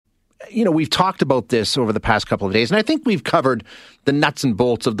we've talked about this over the past couple of days, and I think we've covered the nuts and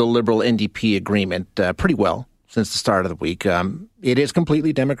bolts of the Liberal-NDP agreement pretty well since the start of the week. It is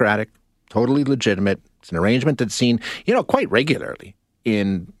completely democratic, totally legitimate. It's an arrangement that's seen, quite regularly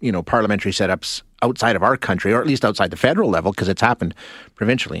in, parliamentary setups outside of our country, or at least outside the federal level, because it's happened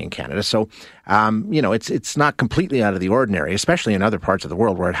provincially in Canada. So, it's not completely out of the ordinary, especially in other parts of the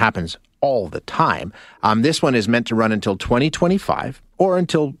world where it happens all the time. This one is meant to run until 2025 or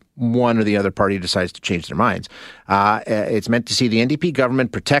until one or the other party decides to change their minds. It's meant to see the NDP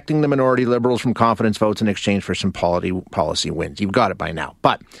government protecting the minority Liberals from confidence votes in exchange for some policy wins. You've got it by now.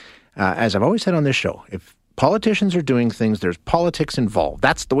 But as I've always said on this show, if politicians are doing things, there's politics involved.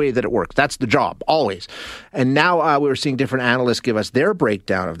 That's the way that it works. That's the job, always. And now we're seeing different analysts give us their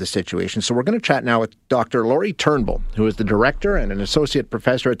breakdown of the situation. So we're going to chat now with Dr. Laurie Turnbull, who is the director and an associate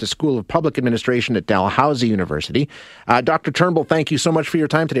professor at the School of Public Administration at Dalhousie University. Dr. Turnbull, thank you so much for your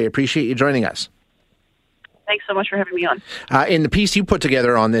time today. I appreciate you joining us. Thanks so much for having me on. In the piece you put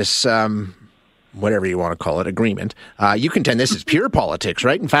together on this whatever you want to call it, agreement, you contend this is pure politics,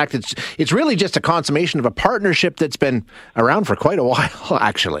 right? In fact, it's really just a consummation of a partnership that's been around for quite a while,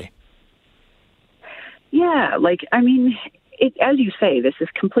 actually. Yeah, as you say, this is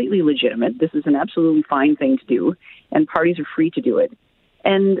completely legitimate. This is an absolutely fine thing to do, and parties are free to do it.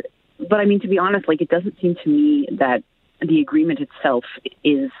 But to be honest, it doesn't seem to me that the agreement itself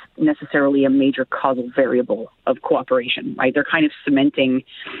is necessarily a major causal variable of cooperation, right? They're kind of cementing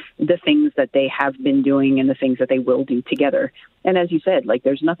the things that they have been doing and the things that they will do together. And as you said,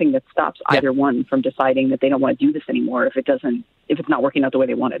 there's nothing that stops either one from deciding that they don't want to do this anymore if it's not working out the way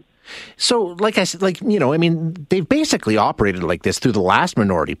they wanted. So, like I said, they've basically operated like this through the last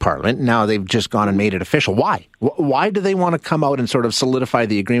minority parliament. Now they've just gone and made it official. Why? Why do they want to come out and sort of solidify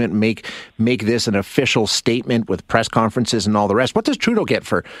the agreement and make this an official statement with press conferences and all the rest? What does Trudeau get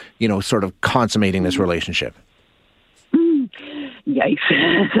for, sort of consummating this relationship? Yikes.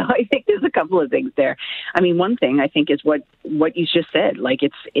 So I think there's a couple of things there. One thing I think is what you just said.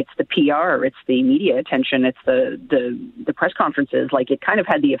 It's the PR, it's the media attention, it's the press conferences. It kind of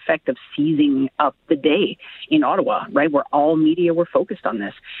had the effect of seizing up the day in Ottawa, right, where all media were focused on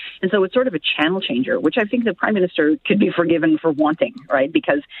this. And so it's sort of a channel changer, which I think the Prime Minister could be forgiven for wanting, right,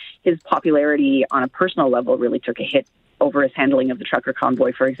 because his popularity on a personal level really took a hit over his handling of the trucker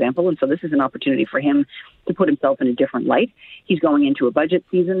convoy, for example. And so this is an opportunity for him to put himself in a different light. He's going into a budget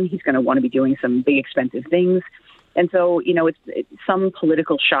season. He's going to want to be doing some big, expensive things. And so, it's some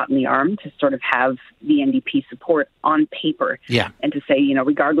political shot in the arm to sort of have the NDP support on paper. Yeah. And to say,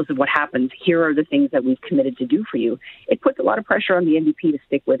 regardless of what happens, here are the things that we've committed to do for you. It puts a lot of pressure on the NDP to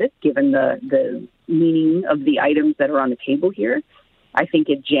stick with it, given the meaning of the items that are on the table here. I think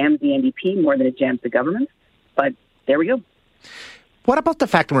it jams the NDP more than it jams the government. But there we go. What about the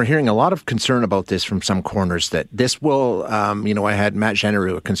fact that we're hearing a lot of concern about this from some corners that this will, I had Matt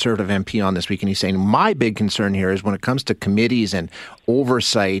Genereux, a Conservative MP, on this week, and he's saying, my big concern here is when it comes to committees and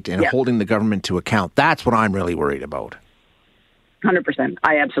oversight and holding the government to account. That's what I'm really worried about. 100%.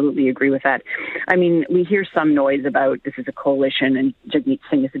 I absolutely agree with that. We hear some noise about this is a coalition and Jagmeet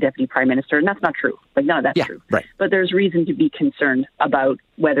Singh is the Deputy Prime Minister, and that's not true. None of that's true. Right. But there's reason to be concerned about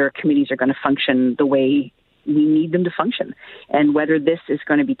whether committees are going to function the way we need them to function, and whether this is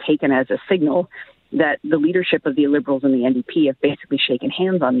going to be taken as a signal that the leadership of the Liberals and the NDP have basically shaken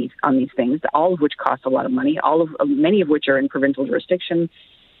hands on these things, all of which cost a lot of money, many of which are in provincial jurisdiction.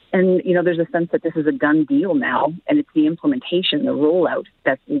 And, there's a sense that this is a done deal now, and it's the implementation, the rollout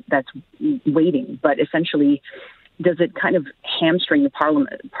that's waiting. But essentially, does it kind of hamstring the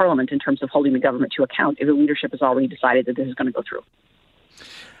parliament in terms of holding the government to account if the leadership has already decided that this is going to go through?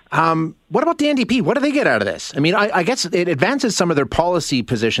 What about the NDP? What do they get out of this? I guess it advances some of their policy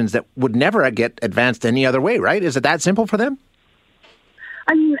positions that would never get advanced any other way, right? Is it that simple for them?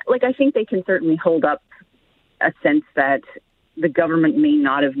 I think they can certainly hold up a sense that the government may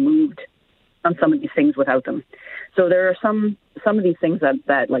not have moved on some of these things without them. So there are some of these things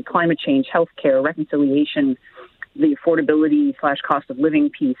that like climate change, healthcare, reconciliation, the affordability / cost of living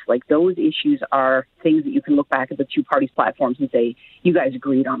piece, those issues are things that you can look back at the two parties' platforms and say, you guys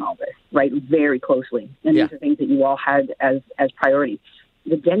agreed on all this, right? Very closely. And these are things that you all had as priorities.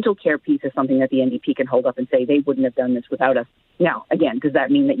 The dental care piece is something that the NDP can hold up and say they wouldn't have done this without us. Now, again, does that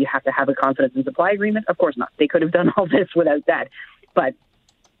mean that you have to have a confidence and supply agreement? Of course not. They could have done all this without that. But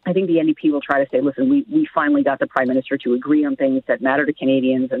I think the NDP will try to say, listen, we finally got the Prime Minister to agree on things that matter to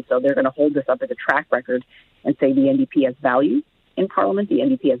Canadians, and so they're going to hold this up as a track record and say the NDP has value in Parliament, the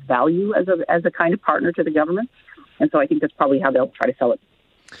NDP has value as a kind of partner to the government. And so I think that's probably how they'll try to sell it.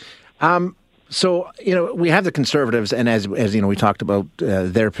 So, we have the Conservatives, and as we talked about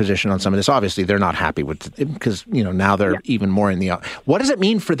their position on some of this. Obviously, they're not happy with it because, now they're even more in the... What does it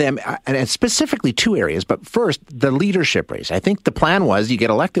mean for them? And specifically two areas. But first, the leadership race. I think the plan was you get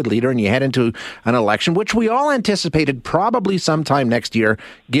elected leader and you head into an election, which we all anticipated probably sometime next year,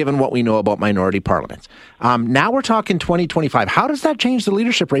 given what we know about minority parliaments. Now we're talking 2025. How does that change the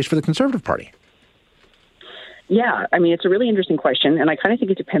leadership race for the Conservative Party? Yeah, it's a really interesting question, and I kind of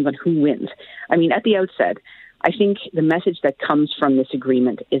think it depends on who wins. At the outset, I think the message that comes from this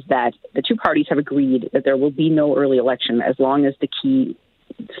agreement is that the two parties have agreed that there will be no early election as long as the key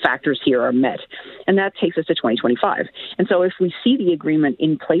factors here are met. And that takes us to 2025. And so if we see the agreement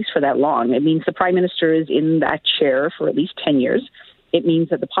in place for that long, it means the Prime Minister is in that chair for at least 10 years. It means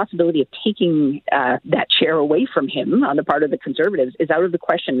that the possibility of taking that chair away from him on the part of the Conservatives is out of the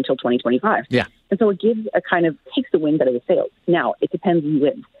question until 2025. Yeah. And so it gives takes the wind out of the sails. Now, it depends who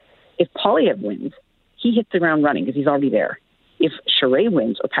wins. If Poilievre wins, he hits the ground running because he's already there. If Charest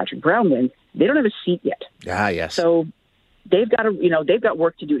wins or Patrick Brown wins, they don't have a seat yet. Ah, yes. So they've got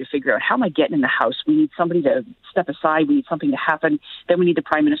work to do to figure out how am I getting in the House. We need somebody to step aside. We need something to happen. Then we need the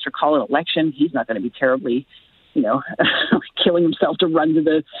Prime Minister call an election. He's not going to be terribly killing himself to run to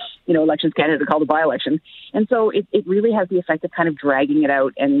the, elections candidate to call the by-election. And so it really has the effect of kind of dragging it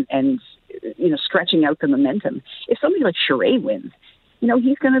out and stretching out the momentum. If somebody like Charest wins,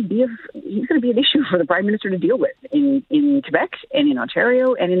 he's going to be an issue for the Prime Minister to deal with in Quebec and in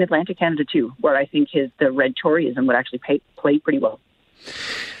Ontario and in Atlantic Canada too, where I think the red Toryism would actually play pretty well.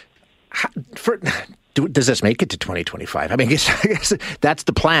 Does this make it to 2025? I guess that's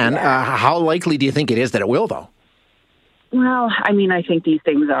the plan. Yeah. How likely do you think it is that it will, though? Well, I think these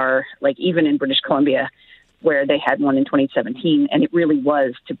things are, like, even in British Columbia, where they had one in 2017, and it really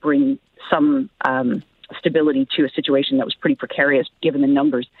was to bring some stability to a situation that was pretty precarious given the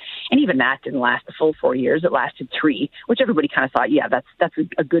numbers. And even that didn't last the full 4 years. It lasted 3, which everybody kind of thought, yeah, that's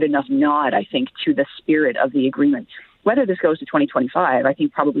a good enough nod, I think, to the spirit of the agreement. Whether this goes to 2025, I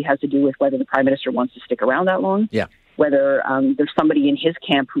think probably has to do with whether the Prime Minister wants to stick around that long. Yeah. Whether there's somebody in his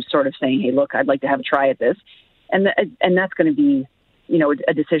camp who's sort of saying, hey, look, I'd like to have a try at this. And that's going to be,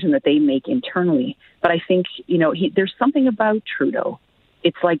 a decision that they make internally. But I think, there's something about Trudeau.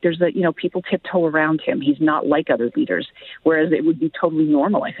 It's like there's people tiptoe around him. He's not like other leaders, whereas it would be totally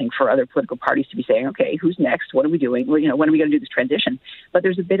normal, I think, for other political parties to be saying, okay, who's next? What are we doing? When are we going to do this transition? But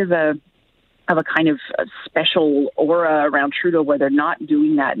there's a bit of a kind of a special aura around Trudeau where they're not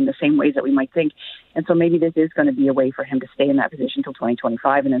doing that in the same ways that we might think. And so maybe this is going to be a way for him to stay in that position until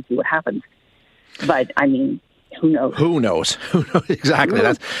 2025 and then see what happens. But, who knows? Who knows? Exactly.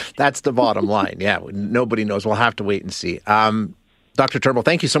 That's the bottom line. Yeah, nobody knows. We'll have to wait and see. Dr. Turnbull,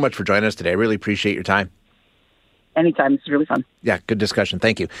 thank you so much for joining us today. I really appreciate your time. Anytime. It's really fun. Yeah, good discussion.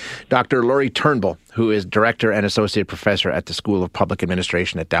 Thank you. Dr. Laurie Turnbull, who is Director and Associate Professor at the School of Public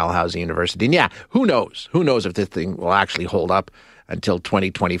Administration at Dalhousie University. And yeah, who knows? Who knows if this thing will actually hold up until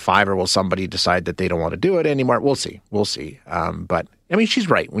 2025, or will somebody decide that they don't want to do it anymore? We'll see. But, she's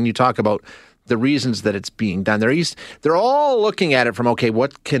right. When you talk about the reasons that it's being done, they're all looking at it from, okay,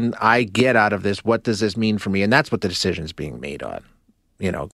 what can I get out of this? What does this mean for me? And that's what the decision's being made on.